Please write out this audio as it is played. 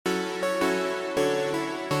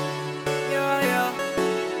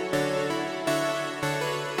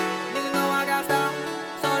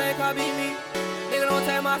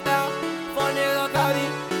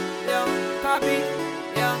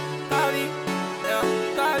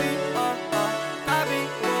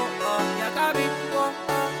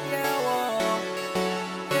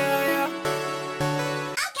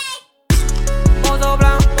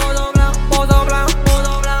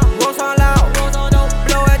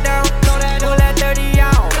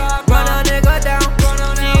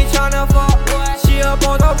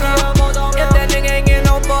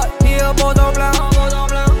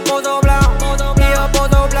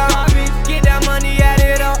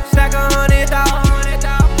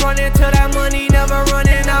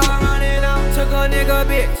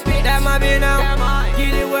my bitch now.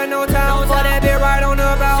 Get it with no time. For that bitch right on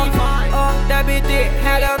the bow. That bitch thick,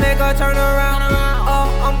 had to make her turn around.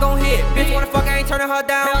 I'm gon' hit, bitch wanna fuck, I ain't turning her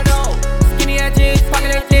down. Skinny ass jeans,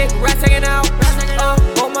 pocket that thick, rats hanging out.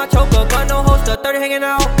 Hold my choker, gun no holster, 30 hanging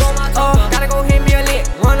out. Gotta go hit me a lick,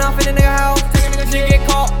 run off in the nigga house. Nigga get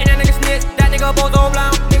caught, and that nigga snitch, that nigga Bozo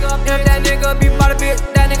Blown. If that nigga be by the bitch,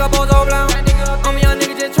 that nigga Bozo Blown. I'm a young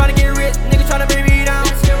nigga just tryna get rich, nigga tryna bring me down.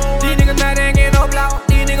 These niggas mad, they ain't getting no blout,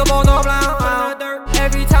 these niggas Bozo Blown.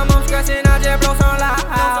 Every time I'm stressing, I just blow some loud.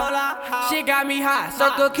 Shit got me hot,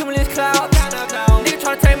 circle cumulus cloud. Nigga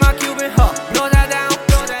tryna take my Cuban, blow that down.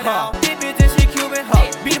 This bitch and she Cuban,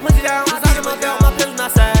 beat the pussy down. Inside of my belt, my pistol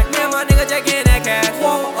not sag. Me and my nigga just getting that cash.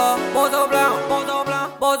 Whoa, Bozo Blown,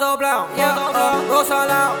 Bozo Blown, yeah, roll so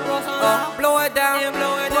loud, blow it down,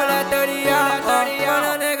 pull that 30 out, run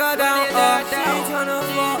a nigga down, she tryna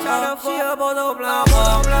fuck, she a Bozo Blown,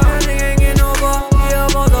 that nigga ain't get no fuck, he a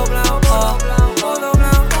Bozo Blown, Bozo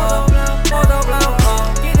Blown, Bozo Blown,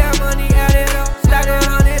 get that money, add it up, stack it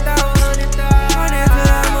 100,000, run into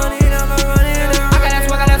that money, never run it down. I got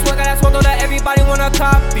that swag, though that everybody wanna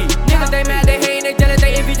copy. Niggas they mad, they hate, they jealous,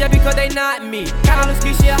 they envy just because they not me. Got on the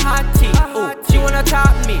ski, she a hot tea, ooh, she wanna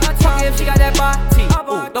top me. Fuck if she got that body,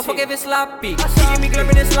 ooh, don't fuck if it's sloppy. She give me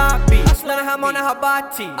glurping and sloppy, let her have on her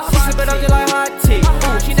body. She sip it up just like hot tea,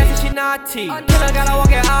 ooh, she nasty, she naughty. Killer gotta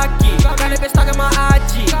walk at Aki, got that bitch stuck in my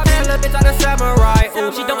IG. That little bitch out of samurai,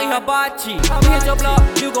 ooh, she don't eat her body. We hit your block,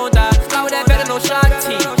 you gon' die. Slide with that better, no shot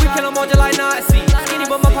tea. We kill them all just like Nazi. Skinny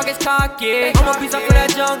but my pockets cocky, I'm a piece up for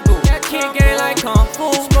that jungle. Kid game like Kung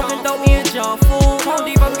Fu, smoking dope, eating junk food. Home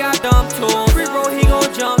deep, we got dumb tools. Free roll, he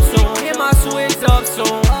gon' jump soon. Hit my switch up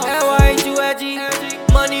soon. Why ain't you edgy?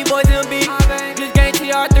 Money boys and beat. This game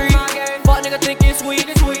TR3. Fuck nigga think it's sweet.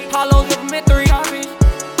 Hollows with them in 3.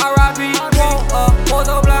 R.I.P.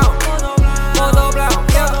 Bozo Blown. Bozo Blown.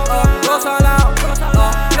 Yeah, roll so loud.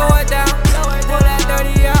 Blow it down. Pull that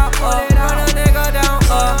 30 out. Run a nigga down.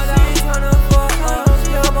 She tryna fuck.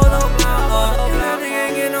 She a Bozo Blown. That nigga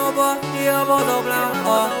ain't get no buck. He a Bozo Blown.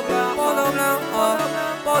 Bozo Blown.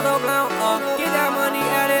 Bozo Blown. Get that money,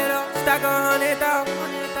 add it up. Stack 100,000.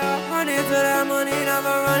 Run into that money, never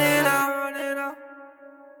run it out.